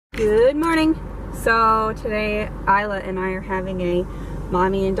Good morning. So today Isla and I are having a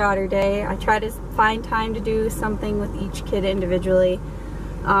mommy and daughter day. I try to find time to do something with each kid individually.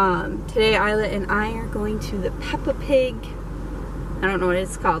 Today Isla and I are going to the Peppa Pig, I don't know what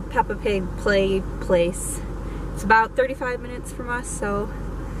it's called, Peppa Pig play place. It's about 35 minutes from us, so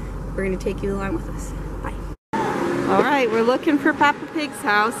we're going to take you along with us. Bye. Alright, we're looking for Peppa Pig's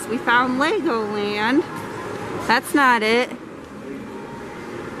house. We found Legoland. That's not it.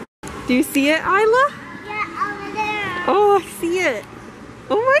 Do you see it, Isla? Yeah, over there. Oh, I see it.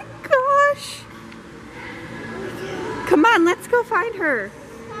 Oh my gosh. Come on, let's go find her.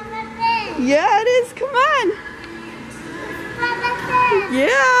 Peppa Pig. Yeah, it is. Come on. Peppa Pig.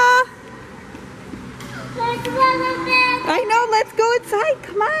 Yeah. There's Peppa Pig. I know. Let's go inside.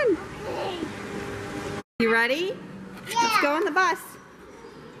 Come on. Okay. You ready? Yeah. Let's go in the bus.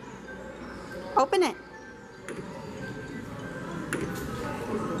 Open it.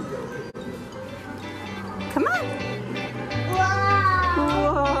 Come on. Wow.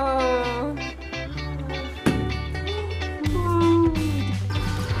 Whoa. Whoa.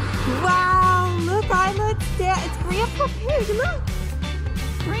 Wow, look, Isla, it's Grandpa Pig, look.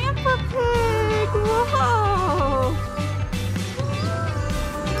 Grandpa Pig, whoa.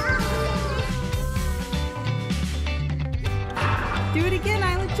 Do it again,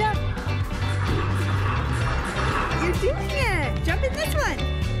 Isla, jump. You're doing it. Jump in this one.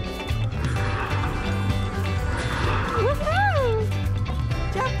 Woohoo!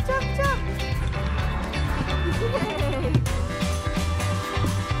 Jump, jump, jump! Yay!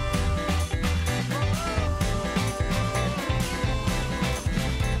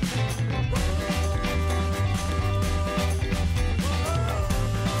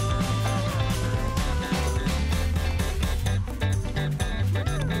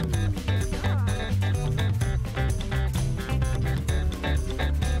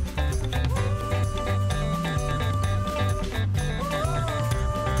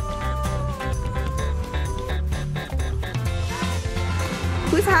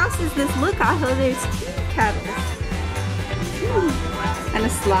 Whose house is this? Look, Isla, there's tea kettles. And a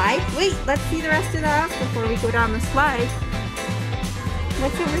slide. Wait, let's see the rest of the house before we go down the slide.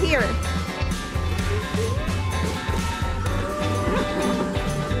 What's over here?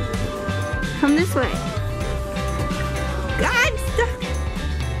 Come this way. God, I'm stuck.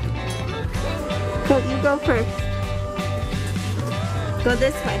 Go, you go first. Go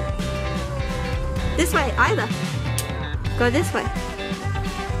this way. This way, Isla. Go this way.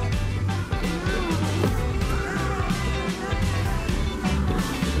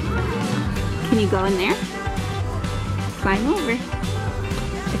 Can you go in there? Climb over.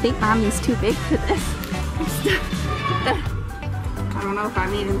 I think Mommy's too big for this. I'm stuck. I don't know if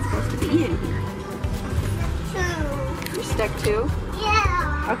I'm even supposed to be in here. You're stuck too?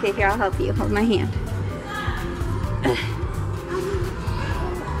 Yeah. Okay, here, I'll help you. Hold my hand.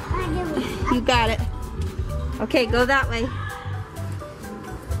 You got it. Okay, go that way.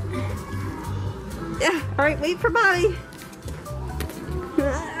 Yeah. All right, wait for Mommy.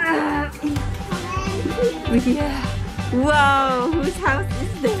 Yeah. Whoa, whose house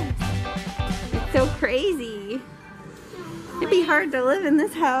is this? It's so crazy. It'd be hard to live in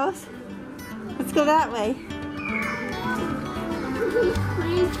this house. Let's go that way.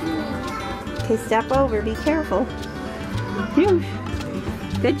 Okay, step over. Be careful. Phew.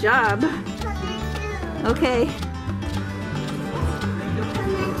 Good job. Okay.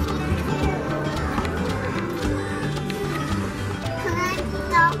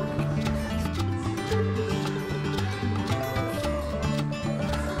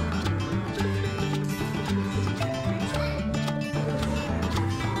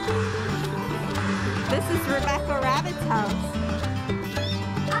 This is Rebecca Rabbit's house.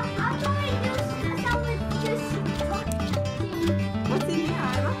 What's in here,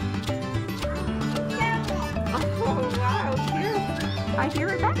 Isla? Oh, wow, cute. I hear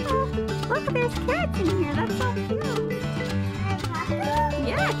Rebecca. Look, there's carrots in here. That's so cute.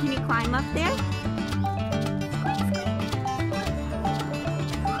 Yeah, can you climb up there?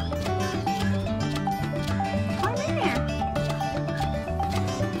 Climb in there.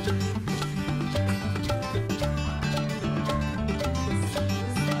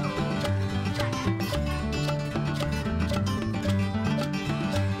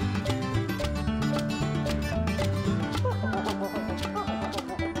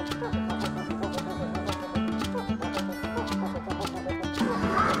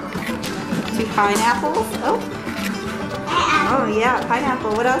 Two pineapples. Oh. Oh yeah,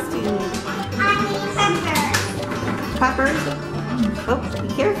 pineapple. What else do you need? I need Peppers. Oh, be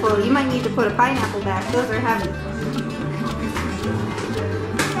careful. You might need to put a pineapple back. Those are heavy.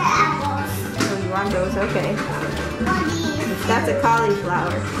 want those, okay. What these? That's a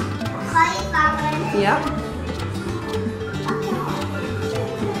cauliflower. Cauliflower. Yep.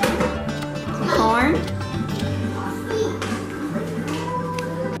 Corn.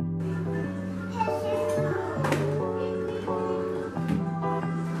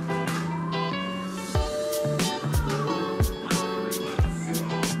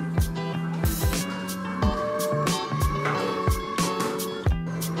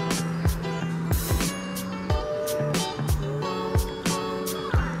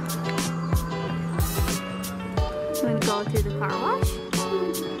 I'm gonna go through the car wash.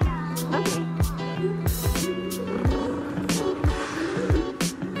 Okay.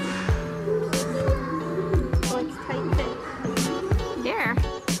 Let's tighten it. There.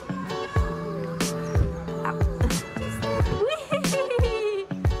 Up. Whee!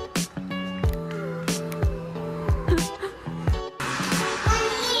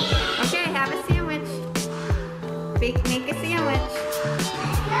 Okay, have a sandwich. Make a sandwich.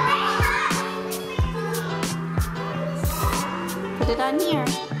 Put it on here.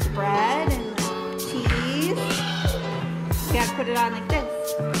 The bread and the cheese. You gotta put it on like this.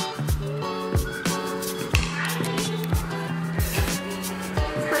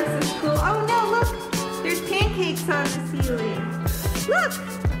 This place is cool. Oh no, look! There's pancakes on the ceiling. Look!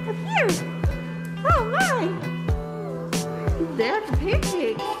 Up here! Oh my! That's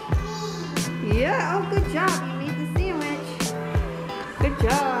pancakes. Yeah, oh good job. You made the sandwich. Good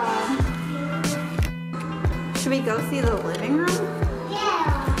job. Should we go see the living room?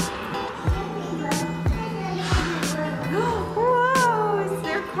 Whoa, it's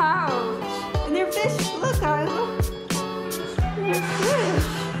their couch. And their fish. Look, Isla. Their fish.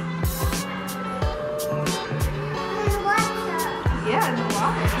 Yeah, in the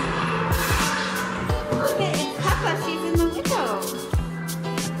water. Look, it's Peppa. She's in the window.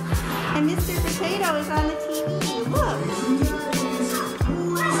 And Mr. Potato is on the TV. Look.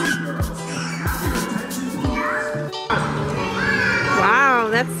 Wow,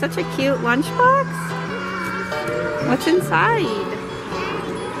 that's such a cute lunchbox. What's inside?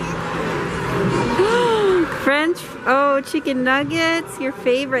 French, oh, chicken nuggets, your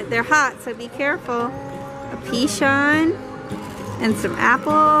favorite. They're hot, so be careful. A Pichon, and some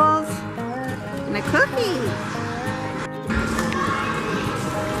apples, and a cookie.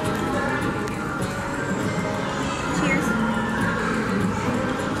 Cheers.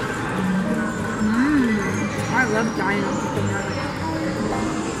 I love dino chicken nuggets.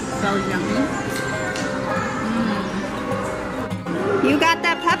 So yummy. You got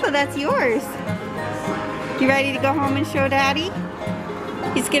that Peppa, that's yours. You ready to go home and show Daddy?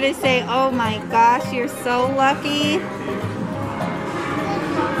 He's gonna say, oh my gosh, you're so lucky.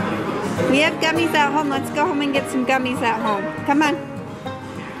 We have gummies at home. Let's go home and get some gummies at home. Come on.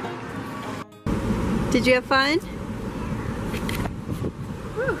 Did you have fun?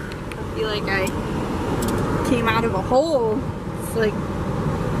 Whew. I feel like I came out of a hole. It's like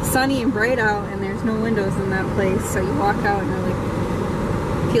sunny and bright out and there's no windows in that place, so you walk out and you're like,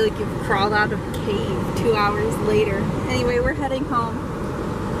 feel like you've crawled out of a cave 2 hours later. Anyway, we're heading home.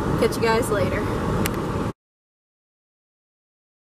 Catch you guys later.